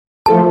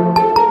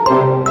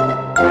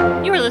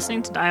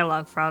listening to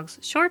Dialogue Frogs,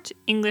 short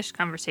English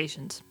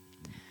conversations.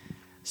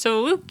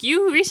 So, Luke,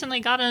 you recently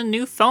got a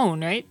new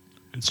phone, right?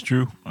 It's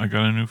true. I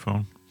got a new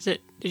phone.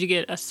 Did you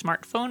get a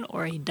smartphone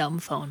or a dumb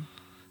phone?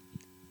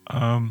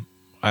 I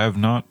have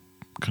not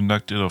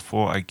conducted a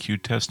full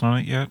IQ test on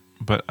it yet,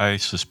 but I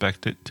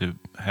suspect it to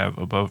have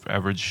above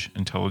average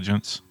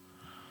intelligence.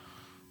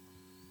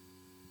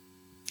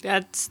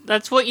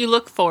 That's what you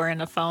look for in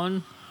a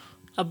phone.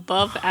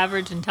 Above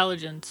average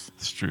intelligence.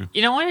 It's true.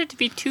 You don't want it to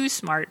be too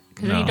smart,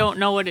 because then you don't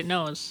know what it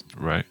knows.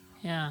 Right.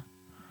 Yeah.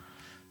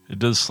 It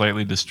does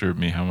slightly disturb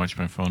me how much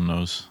my phone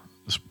knows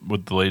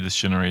with the latest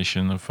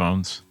generation of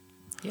phones.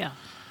 Yeah.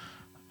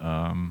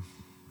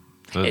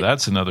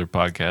 That's another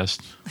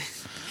podcast.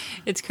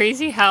 It's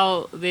crazy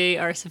how they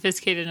are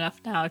sophisticated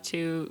enough now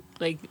to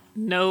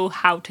know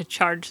how to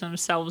charge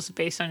themselves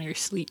based on your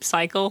sleep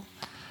cycle.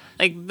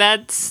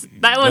 That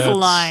was a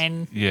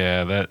line.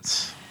 Yeah,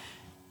 that's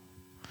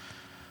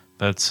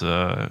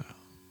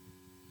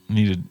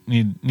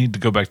need to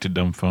go back to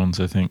dumb phones,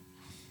 I think.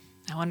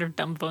 I wonder if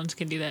dumb phones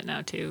can do that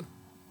now too.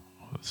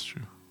 Oh, that's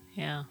true.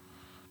 Yeah.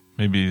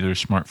 Maybe they're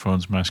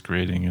smartphones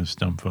masquerading as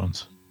dumb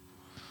phones.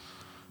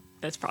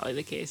 That's probably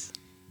the case.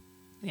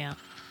 Yeah.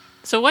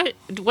 So what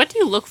do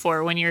you look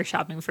for when you're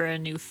shopping for a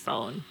new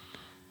phone?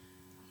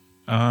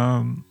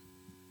 I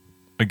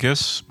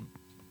guess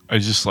I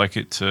just like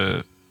it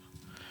to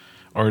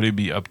already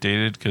be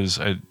updated because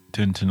I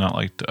tend to not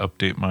like to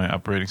update my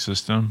operating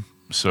system.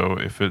 So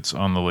if it's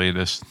on the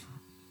latest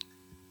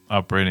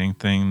operating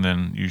thing,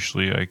 then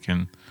usually I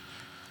can,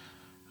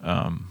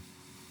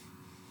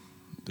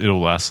 it'll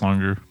last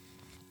longer.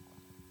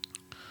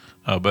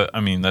 But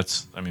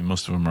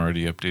most of them are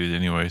already updated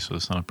anyway, so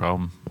it's not a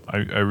problem. I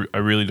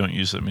really don't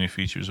use that many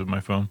features of my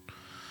phone.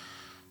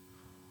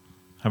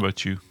 How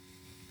about you?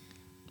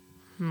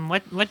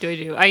 What do I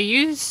do? I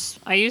use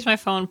my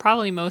phone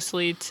probably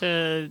mostly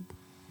to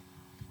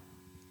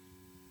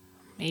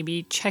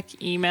maybe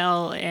check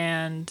email,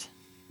 and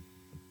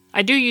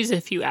I do use a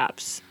few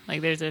apps.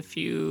 There's a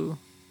few,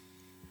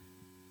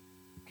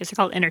 I guess they're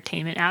called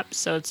entertainment apps.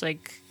 So it's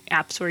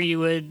apps where you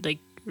would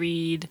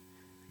read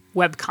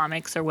web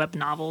comics or web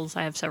novels.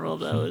 I have several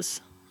of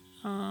those.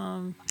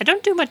 I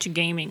don't do much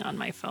gaming on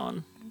my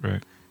phone.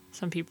 Right.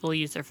 Some people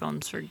use their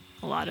phones for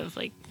a lot of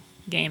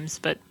games,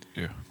 but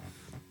yeah.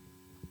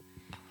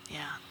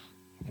 Yeah.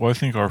 Well, I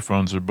think our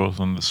phones are both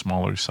on the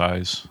smaller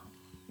size.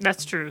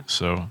 That's true.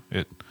 So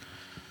it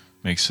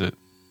makes it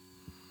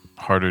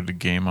harder to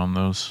game on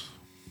those.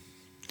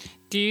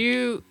 Do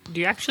you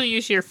actually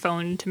use your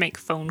phone to make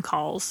phone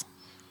calls?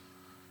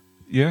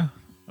 Yeah,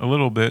 a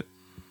little bit.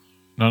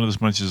 Not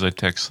as much as I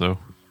text, though.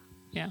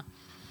 Yeah.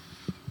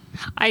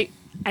 I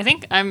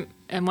think I'm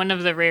one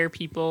of the rare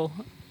people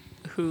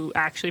who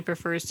actually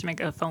prefers to make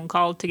a phone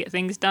call to get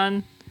things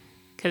done,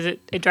 because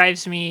it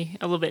drives me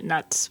a little bit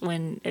nuts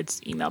when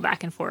it's email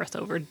back and forth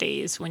over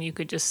days when you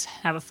could just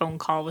have a phone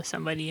call with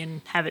somebody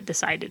and have it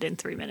decided in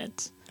 3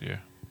 minutes. Yeah.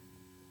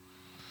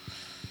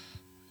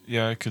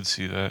 Yeah, I could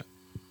see that.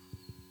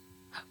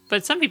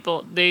 But some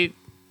people, they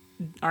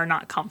are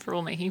not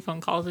comfortable making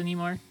phone calls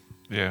anymore.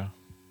 Yeah.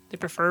 They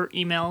prefer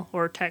email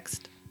or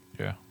text.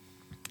 Yeah.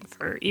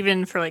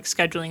 Even for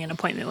scheduling an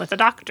appointment with a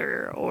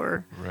doctor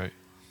or... Right.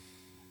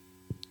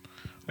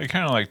 I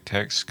kind of like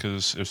text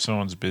because if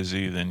someone's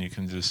busy, then you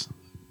can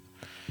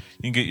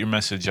get your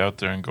message out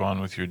there and go on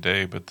with your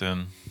day, but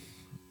then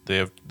they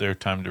have their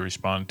time to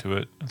respond to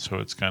it. And so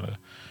it's kind of,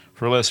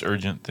 for less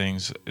urgent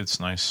things, it's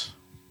nice.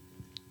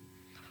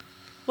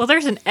 Well,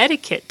 there's an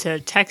etiquette to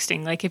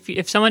texting.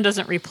 If someone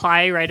doesn't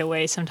reply right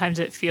away, sometimes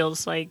it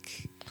feels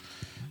like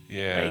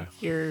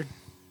you're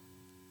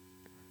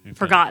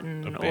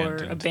forgotten or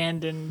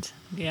abandoned.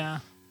 Yeah.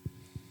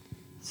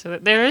 So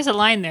there is a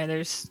line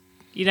there.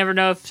 You never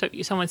know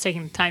if someone's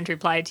taking time to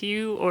reply to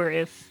you or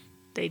if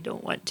they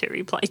don't want to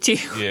reply to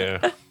you.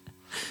 Yeah.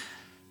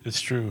 It's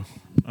true.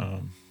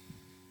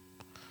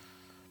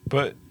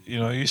 But,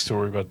 I used to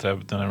worry about that,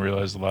 but then I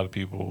realized a lot of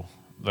people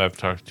that I've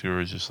talked to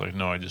are just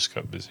no, I just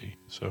got busy.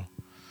 So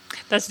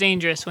that's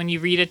dangerous when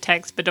you read a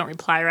text but don't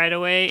reply right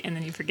away and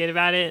then you forget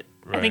about it.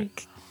 Right. I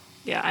think,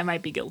 I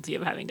might be guilty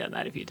of having done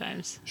that a few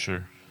times.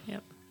 Sure.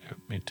 Yep,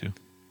 me too.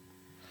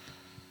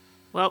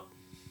 Well,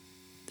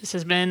 this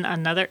has been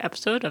another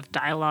episode of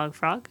Dialogue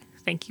Frog.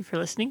 Thank you for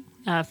listening.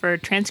 For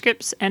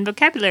transcripts and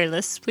vocabulary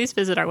lists, please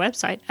visit our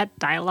website at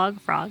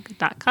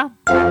dialoguefrog.com.